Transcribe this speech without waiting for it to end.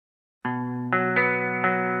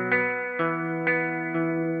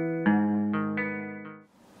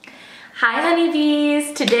Hi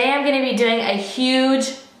honeybees! Today I'm going to be doing a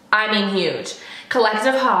huge, I mean huge,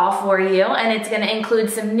 collective haul for you, and it's going to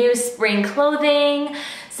include some new spring clothing,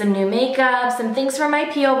 some new makeup, some things from my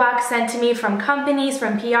P.O. box sent to me from companies,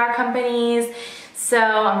 from PR companies. So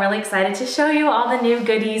I'm really excited to show you all the new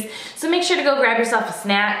goodies. So make sure to go grab yourself a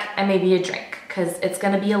snack and maybe a drink, because it's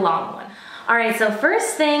going to be a long one. Alright, so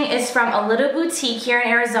first thing is from a little boutique here in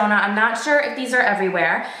Arizona. I'm not sure if these are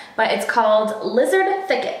everywhere, but it's called Lizard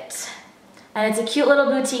Thicket. And it's a cute little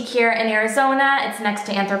boutique here in Arizona. It's next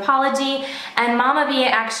to Anthropology. And Mama B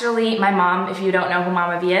actually, my mom, if you don't know who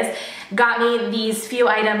Mama B is, got me these few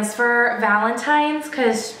items for Valentine's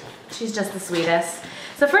because she's just the sweetest.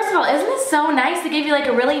 So first of all, isn't this so nice? They gave you like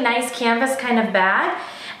a really nice canvas kind of bag.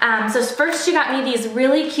 So first she got me these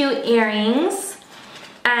really cute earrings.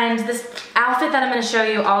 And this outfit that I'm going to show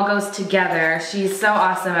you all goes together. She's so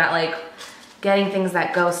awesome at like getting things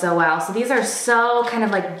that go so well. So these are so kind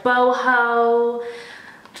of like boho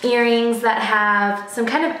earrings that have some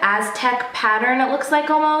kind of Aztec pattern, it looks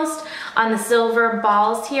like almost, on the silver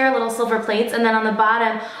balls here, little silver plates, and then on the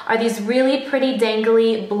bottom are these really pretty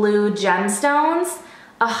dangly blue gemstones.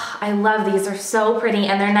 Oh, I love these, they're so pretty,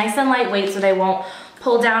 and they're nice and lightweight so they won't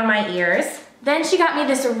pull down my ears. Then she got me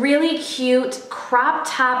this really cute crop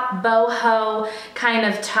top boho kind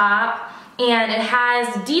of top. And it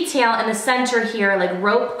has detail in the center here, like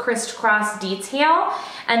rope crisscross detail,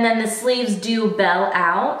 and then the sleeves do bell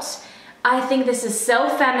out. I think this is so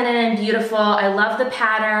feminine and beautiful. I love the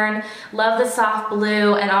pattern, love the soft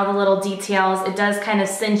blue and all the little details. It does kind of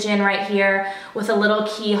cinch in right here with a little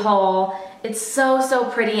keyhole. It's so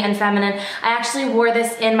pretty and feminine. I actually wore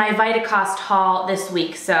this in my Vitacost haul this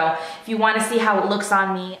week, so if you want to see how it looks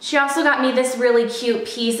on me. She also got me this really cute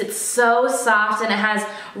piece. It's so soft and it has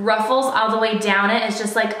ruffles all the way down it. It's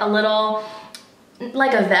just like a little,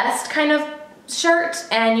 like a vest kind of shirt,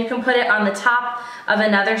 and you can put it on the top of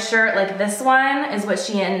another shirt like this one is what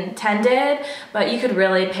she intended, but you could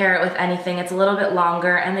really pair it with anything. It's a little bit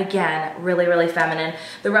longer and again really feminine.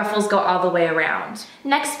 The ruffles go all the way around.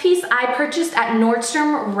 Next piece I purchased at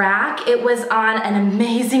Nordstrom Rack. It was on an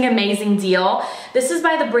amazing deal. This is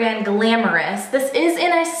by the brand Glamorous. This is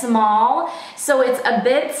in a small, so it's a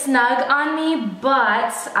bit snug on me,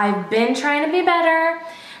 but I've been trying to be better.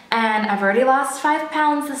 And I've already lost 5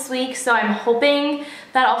 pounds this week, so I'm hoping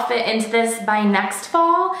that I'll fit into this by next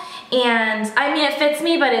fall. And I mean, it fits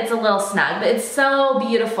me, but it's a little snug, but it's so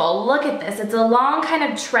beautiful. Look at this. It's a long kind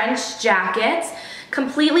of trench jacket,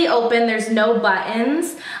 completely open. There's no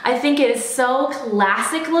buttons. I think it is so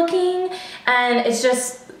classic looking, and it's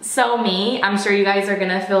just so me. I'm sure you guys are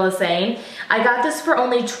gonna feel the same. I got this for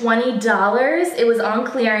only $20. It was on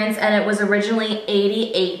clearance, and it was originally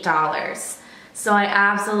 $88. So I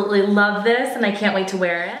absolutely love this and I can't wait to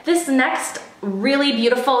wear it. This next really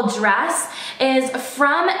beautiful dress is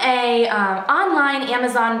from a online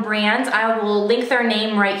Amazon brand. I will link their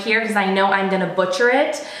name right here because I know I'm gonna butcher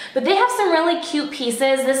it. But they have some really cute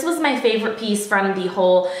pieces. This was my favorite piece from the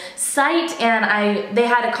whole site, and they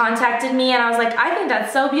had contacted me and I was like, I think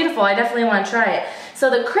that's so beautiful. I definitely want to try it. So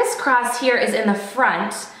the crisscross here is in the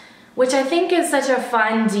front, which I think is such a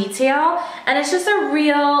fun detail, and it's just a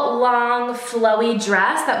real long flowy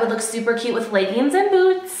dress that would look super cute with leggings and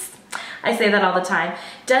boots. I say that all the time.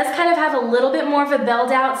 Does kind of have a little bit more of a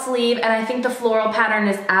belled out sleeve, and I think the floral pattern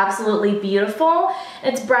is absolutely beautiful.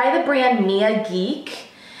 It's by the brand Mia Geek.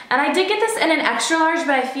 And I did get this in an extra large,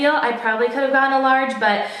 but I feel I probably could have gotten a large,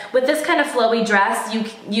 but with this kind of flowy dress,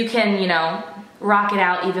 you can, you know, rock it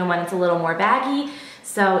out even when it's a little more baggy.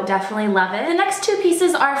 So definitely love it. The next two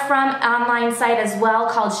pieces are from an online site as well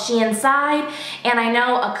called SheInside, and I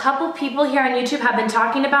know a couple people here on YouTube have been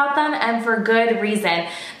talking about them, and for good reason.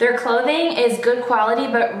 Their clothing is good quality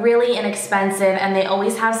but really inexpensive, and they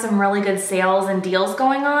always have some really good sales and deals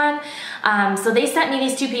going on. So they sent me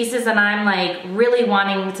these two pieces and I'm like really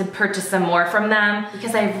wanting to purchase some more from them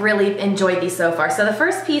because I've really enjoyed these so far. So the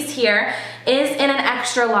first piece here is in an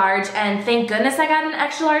extra large, and thank goodness I got an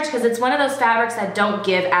extra large because it's one of those fabrics that don't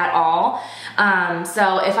give at all.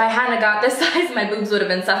 So if I hadn't got this size, my boobs would have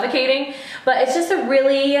been suffocating. But it's just a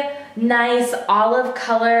really nice olive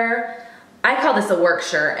color. I call this a work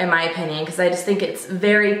shirt in my opinion because I just think it's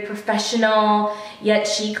very professional yet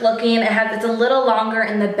chic looking. It's a little longer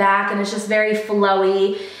in the back and it's just very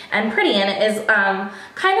flowy and pretty, and it is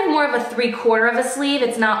kind of more of a 3/4 of a sleeve.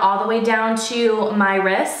 It's not all the way down to my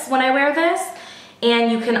wrists when I wear this.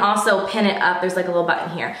 And you can also pin it up. There's like a little button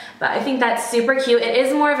here. But I think that's super cute. It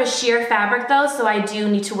is more of a sheer fabric though, so I do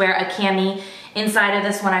need to wear a cami inside of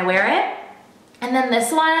this when I wear it. And then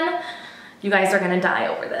this one, you guys are gonna die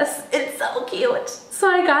over this. It's so cute. So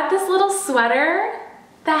I got this little sweater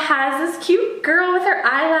that has this cute girl with her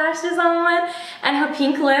eyelashes on and her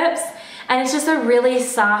pink lips. And it's just a really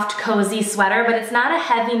soft, cozy sweater, but it's not a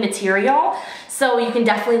heavy material. So you can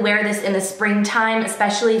definitely wear this in the springtime,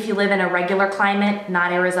 especially if you live in a regular climate,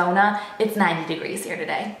 not Arizona. It's 90 degrees here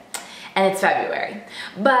today. And it's February.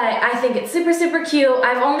 But I think it's super, super cute.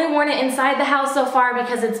 I've only worn it inside the house so far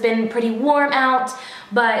because it's been pretty warm out,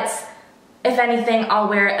 but if anything, I'll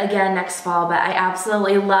wear it again next fall, but I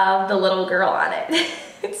absolutely love the little girl on it.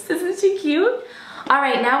 Isn't she cute? All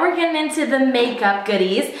right, now we're getting into the makeup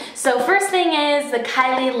goodies. So first thing is the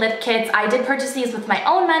Kylie lip kits. I did purchase these with my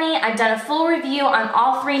own money. I've done a full review on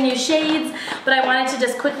all 3 new shades, but I wanted to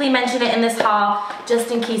just quickly mention it in this haul,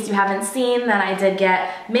 just in case you haven't seen that I did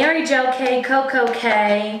get Mary Jo K, Coco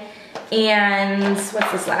K, and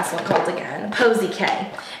what's this last one called again? Posy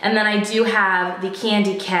K. And then I do have the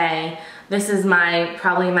Candy K. This is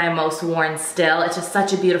probably my most worn still. It's just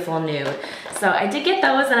such a beautiful nude. So I did get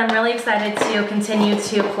those and I'm really excited to continue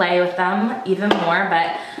to play with them even more.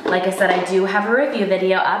 But like I said, I do have a review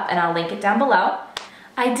video up and I'll link it down below.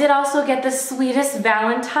 I did also get the sweetest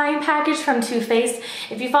Valentine package from Too Faced.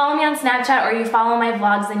 If you follow me on Snapchat or you follow my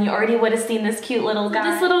vlogs, then you already would have seen this cute little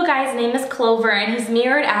guy. This little guy's name is Clover and he's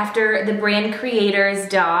mirrored after the brand creator's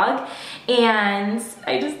dog. And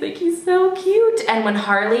I just think he's so cute. And when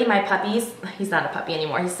Harley, my puppy, he's not a puppy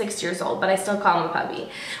anymore, he's 6 years old, but I still call him a puppy.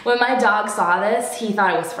 When my dog saw this, he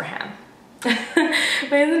thought it was for him.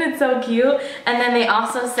 But isn't it so cute? And then they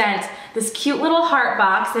also sent this cute little heart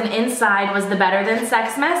box, and inside was the Better Than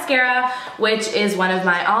Sex mascara, which is one of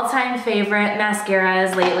my all-time favorite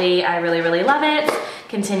mascaras lately. I really, really love it.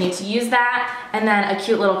 Continue to use that. And then a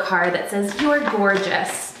cute little card that says, "You're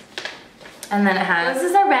gorgeous." And then it has,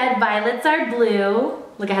 "Roses are red, violets are blue."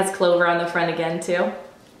 Look, it has Clover on the front again too.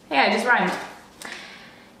 Hey, I just rhymed.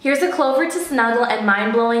 "Here's a Clover to snuggle and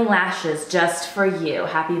mind-blowing lashes just for you.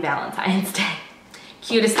 Happy Valentine's Day."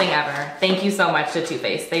 Cutest thing ever. Thank you so much to Too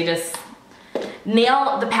Faced. They just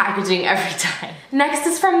nail the packaging every time. Next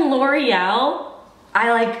is from L'Oreal.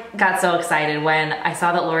 I got so excited when I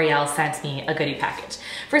saw that L'Oreal sent me a goodie package.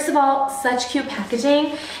 First of all, such cute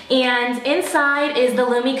packaging. And inside is the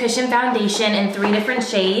Lumi Cushion Foundation in 3 different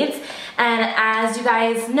shades. And as you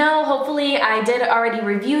guys know, hopefully I did already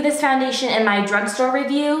review this foundation in my drugstore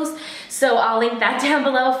reviews, so I'll link that down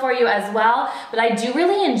below for you as well. But I do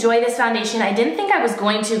really enjoy this foundation. I didn't think I was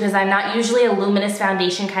going to because I'm not usually a luminous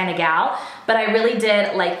foundation kind of gal, but I really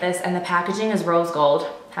did like this, and the packaging is rose gold.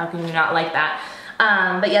 How can you not like that?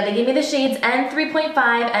 But yeah, they gave me the shades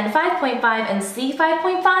N3.5 and 5.5 and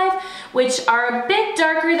C5.5, which are a bit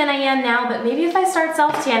darker than I am now, but maybe if I start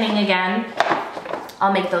self-tanning again,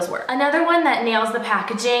 I'll make those work. Another one that nails the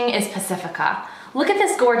packaging is Pacifica. Look at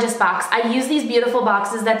this gorgeous box. I use these beautiful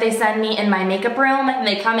boxes that they send me in my makeup room, and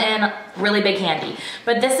they come in really big handy.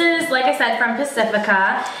 But this is, like I said, from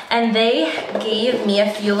Pacifica, and they gave me a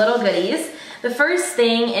few little goodies. The first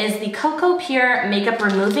thing is the Coco Pure Makeup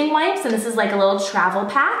Removing Wipes, and this is like a little travel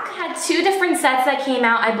pack. I had 2 different sets that came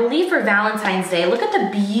out, I believe, for Valentine's Day. Look at the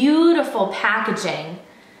beautiful packaging.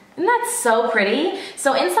 Isn't that so pretty?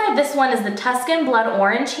 So inside this one is the Tuscan Blood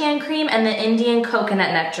Orange hand cream and the Indian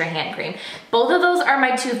Coconut Nectar hand cream. Both of those are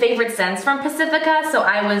my 2 favorite scents from Pacifica, so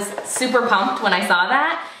I was super pumped when I saw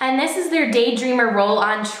that. And this is their Daydreamer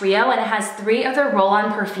Roll-On Trio, and it has 3 of their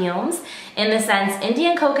roll-on perfumes in the scents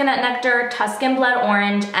Indian Coconut Nectar, Tuscan Blood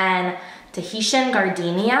Orange, and Tahitian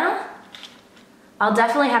Gardenia. I'll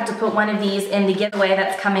definitely have to put one of these in the giveaway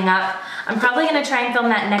that's coming up. I'm probably gonna try and film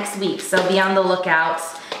that next week, so be on the lookout.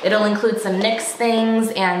 It'll include some NYX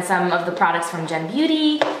things and some of the products from Gen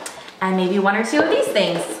Beauty, and maybe 1 or 2 of these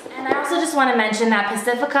things. And I also just want to mention that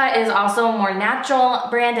Pacifica is also a more natural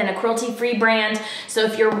brand and a cruelty-free brand, so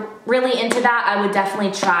if you're really into that, I would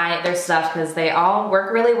definitely try their stuff because they all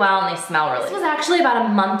work really well and they smell really good. This was actually about a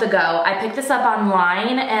month ago. I picked this up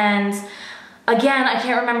online, and again, I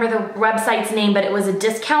can't remember the website's name, but it was a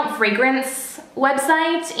discount fragrance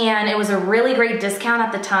website, and it was a really great discount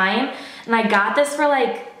at the time. And I got this for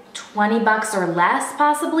like 20 bucks or less,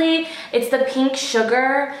 possibly. It's the Pink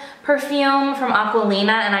Sugar perfume from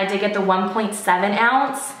Aquolina, and I did get the 1.7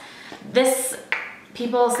 ounce. This,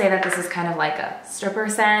 people say that this is kind of like a stripper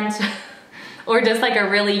scent, or just like a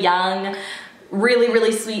really young, really,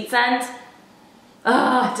 really sweet scent.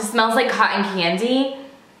 Ugh, it just smells like cotton candy,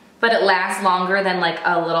 but it lasts longer than like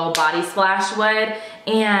a little body splash would.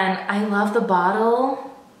 And I love the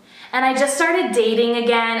bottle. And I just started dating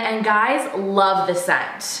again, and guys love the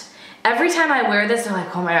scent. Every time I wear this, they're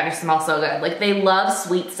like, "Oh my god, you smell so good." Like, they love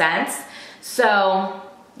sweet scents. So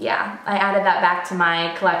yeah, I added that back to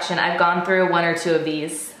my collection. I've gone through 1 or 2 of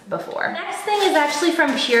these before. Next thing is actually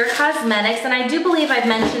from Pure Cosmetics, and I do believe I've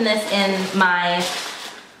mentioned this in my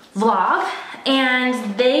vlog,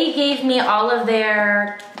 and they gave me all of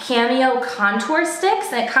their Cameo contour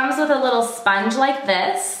sticks, and it comes with a little sponge like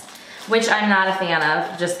this, which I'm not a fan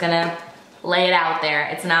of. Just gonna lay it out there.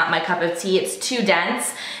 It's not my cup of tea. It's too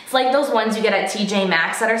dense. It's like those ones you get at TJ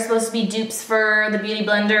Maxx that are supposed to be dupes for the Beauty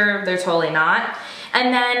Blender. They're totally not.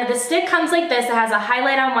 And then the stick comes like this. It has a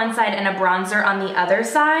highlight on one side and a bronzer on the other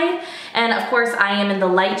side. And of course I am in the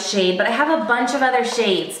light shade, but I have a bunch of other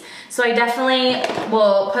shades. So I definitely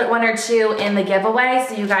will put one or two in the giveaway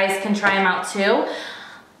so you guys can try them out too.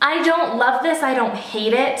 I don't love this, I don't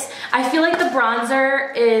hate it. I feel like the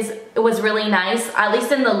bronzer was really nice, at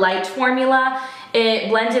least in the light formula. It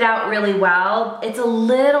blended out really well. It's a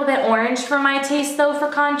little bit orange for my taste though for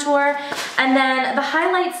contour. And then the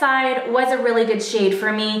highlight side was a really good shade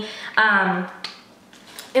for me.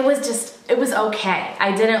 It was okay.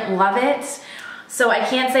 I didn't love it. So I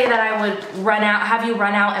can't say that I would have you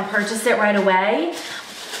run out and purchase it right away.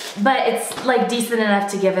 But it's like decent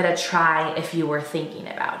enough to give it a try if you were thinking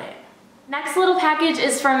about it. Next little package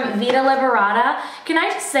is from Vita Liberata. Can I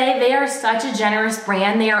just say they are such a generous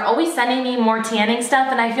brand. They are always sending me more tanning stuff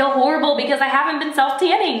and I feel horrible because I haven't been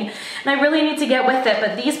self-tanning and I really need to get with it.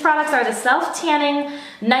 But these products are the self-tanning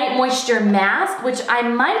night moisture mask, which I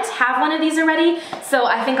might have one of these already. So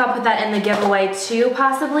I think I'll put that in the giveaway too,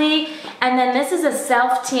 possibly. And then this is a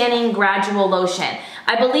self-tanning gradual lotion.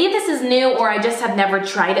 I believe this is new or I just have never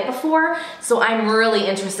tried it before, so I'm really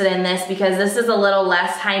interested in this because this is a little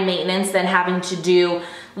less high maintenance than having to do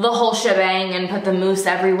the whole shebang and put the mousse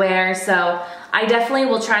everywhere, so I definitely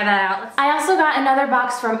will try that out. I also got another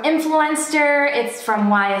box from Influencer. It's from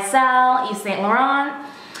YSL, Yves Saint Laurent,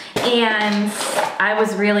 and I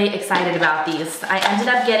was really excited about these. I ended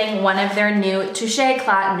up getting one of their new Touche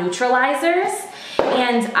Éclat neutralizers.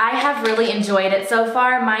 And I have really enjoyed it so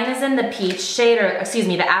far. Mine is in the peach shade, or excuse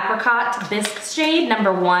me, the apricot bisque shade,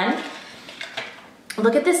 number 1.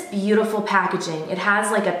 Look at this beautiful packaging. It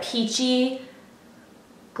has like a peachy,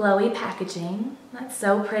 glowy packaging. That's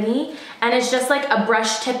so pretty. And it's just like a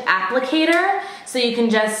brush tip applicator. So you can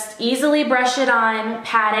just easily brush it on,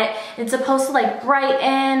 pat it. It's supposed to like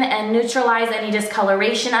brighten and neutralize any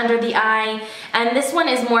discoloration under the eye. And this one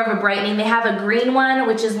is more of a brightening. They have a green one,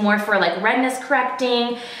 which is more for like redness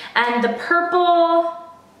correcting. And the purple,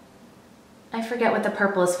 I forget what the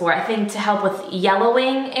purple is for. I think to help with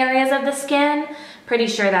yellowing areas of the skin. Pretty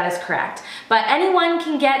sure that is correct. But anyone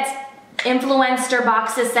can get Influencer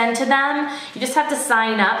boxes sent to them. You just have to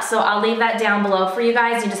sign up, so I'll leave that down below for you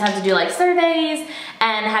guys. You just have to do like surveys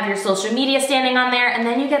and have your social media standing on there, and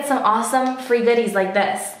then you get some awesome free goodies like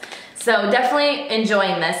this. So definitely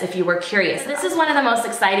enjoying this if you were curious. This is one of the most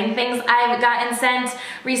exciting things I've gotten sent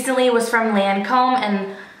recently was from Lancome,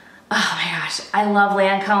 and oh my gosh, I love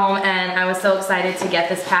Lancome, and I was so excited to get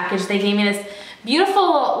this package. They gave me this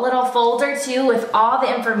beautiful little folder too with all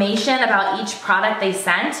the information about each product they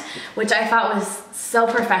sent, which I thought was so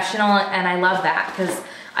professional, and I love that because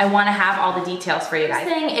I want to have all the details for you guys.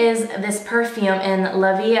 This thing is this perfume in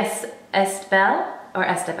La Vie Estebelle, or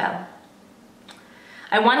Estebelle.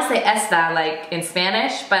 I want to say Esta like in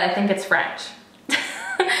Spanish, but I think it's French.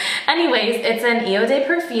 Anyways, it's an Eau de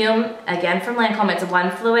perfume, again from Lancome. It's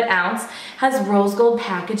 1 fluid ounce, has rose gold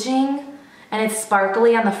packaging, and it's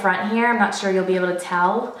sparkly on the front here. I'm not sure you'll be able to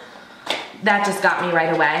tell. That just got me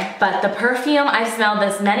right away. But the perfume, I've smelled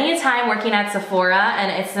this many a time working at Sephora,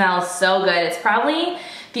 and it smells so good. It's probably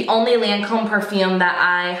the only Lancome perfume that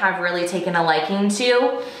I have really taken a liking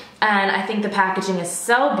to. And I think the packaging is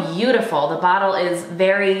so beautiful. The bottle is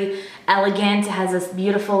very elegant. It has this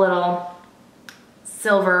beautiful little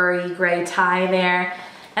silvery gray tie there.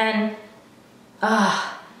 And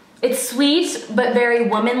it's sweet, but very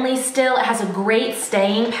womanly still. It has a great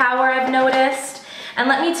staying power, I've noticed. And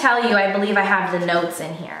let me tell you, I believe I have the notes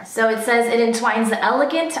in here. So it says, it entwines the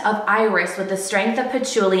elegance of iris with the strength of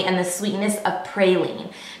patchouli and the sweetness of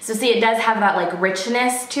praline. So see, it does have that like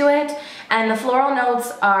richness to it. And the floral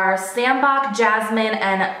notes are sambac, jasmine,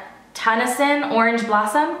 and Tennyson, orange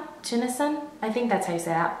blossom. Tennyson? I think that's how you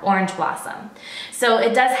say that, orange blossom. So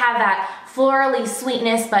it does have that florally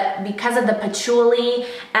sweetness, but because of the patchouli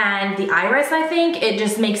and the iris, I think, it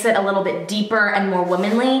just makes it a little bit deeper and more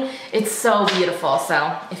womanly. It's so beautiful.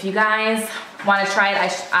 So if you guys want to try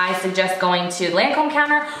it, I suggest going to the Lancome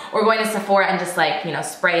counter or going to Sephora and just like, you know,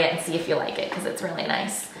 spray it and see if you like it because it's really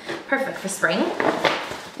nice. Perfect for spring.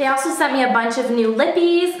 They also sent me a bunch of new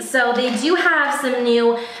lippies. So they do have some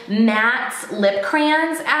new matte lip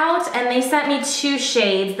crayons out, and they sent me 2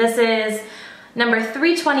 shades. This is number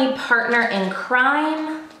 320 Partner in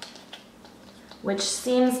Crime. which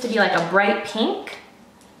seems to be like a bright pink.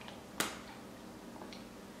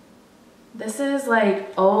 This is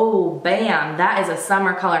like, oh, bam, that is a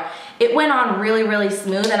summer color. It went on really, really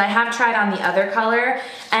smooth, and I have tried on the other color,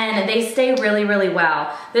 and they stay really, really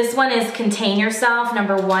well. This one is Contain Yourself,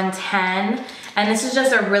 number 110, and this is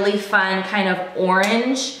just a really fun kind of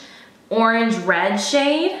orange-red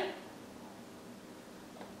shade.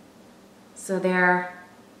 So there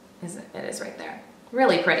is, it is right there.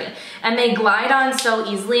 Really pretty. And they glide on so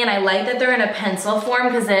easily, and I like that they're in a pencil form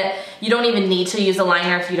because you don't even need to use a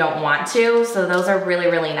liner if you don't want to. So those are really,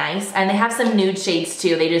 really nice. And they have some nude shades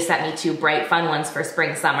too. They just sent me 2 bright, fun ones for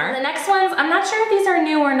spring, summer. The next ones, I'm not sure if these are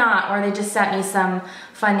new or not, or they just sent me some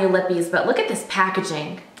fun new lippies, but look at this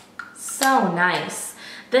packaging. So nice.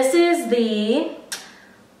 This is the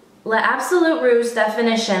L'Absolute Rouge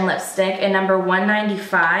Definition lipstick in number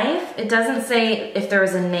 195. It doesn't say if there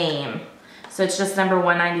is a name. So it's just number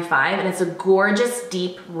 195, and it's a gorgeous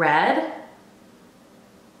deep red.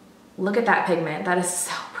 Look at that pigment, that is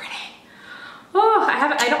so pretty. Oh,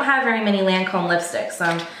 I don't have very many Lancome lipsticks, so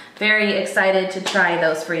I'm very excited to try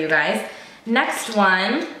those for you guys. Next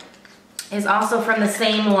one is also from the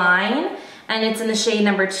same line, and it's in the shade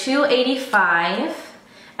number 285.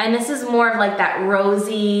 And this is more of like that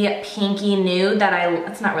rosy, pinky nude that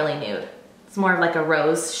it's not really nude. It's more of like a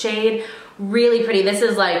rose shade. Really pretty. This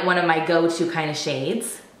is like one of my go-to kind of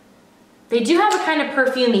shades. They do have a kind of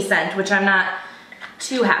perfumey scent, which I'm not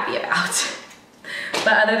too happy about.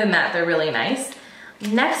 But other than that, they're really nice.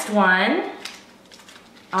 Next one,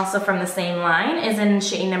 also from the same line, is in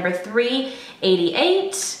shade number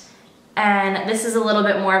 388. And this is a little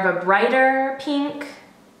bit more of a brighter pink.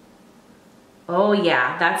 Oh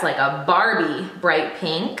yeah, that's like a Barbie bright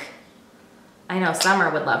pink. I know Summer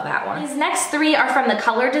would love that one. These next 3 are from the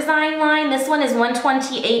Color Design line. This one is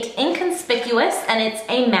 128 Inconspicuous, and it's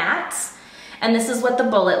a matte. And this is what the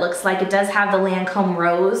bullet looks like. It does have the Lancome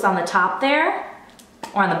rose on the top there,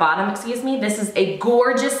 or on the bottom, excuse me. This is a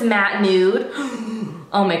gorgeous matte nude.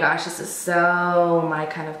 Oh my gosh, this is so my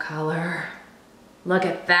kind of color. Look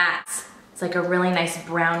at that. It's like a really nice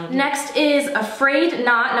brownie. Next is Afraid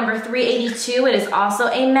Not, number 382. It is also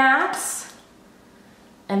a matte.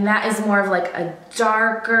 And that is more of like a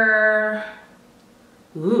darker,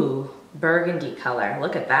 burgundy color.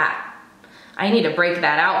 Look at that. I need to break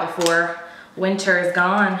that out before winter is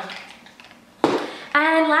gone.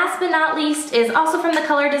 And last but not least is also from the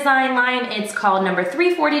Color Design line. It's called number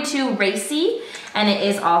 342 Racy, and it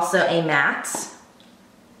is also a matte.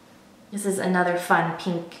 This is another fun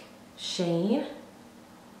pink shade.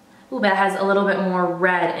 Ooh, but it has a little bit more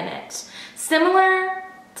red in it. Similar.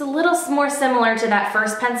 It's a little more similar to that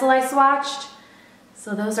first pencil I swatched.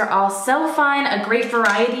 So those are all so fun, a great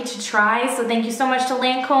variety to try. So thank you so much to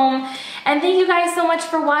Lancome. And thank you guys so much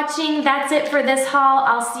for watching. That's it for this haul.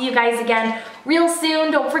 I'll see you guys again real soon.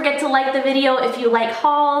 Don't forget to like the video if you like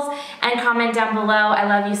hauls and comment down below. I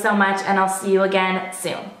love you so much, and I'll see you again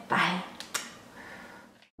soon. Bye.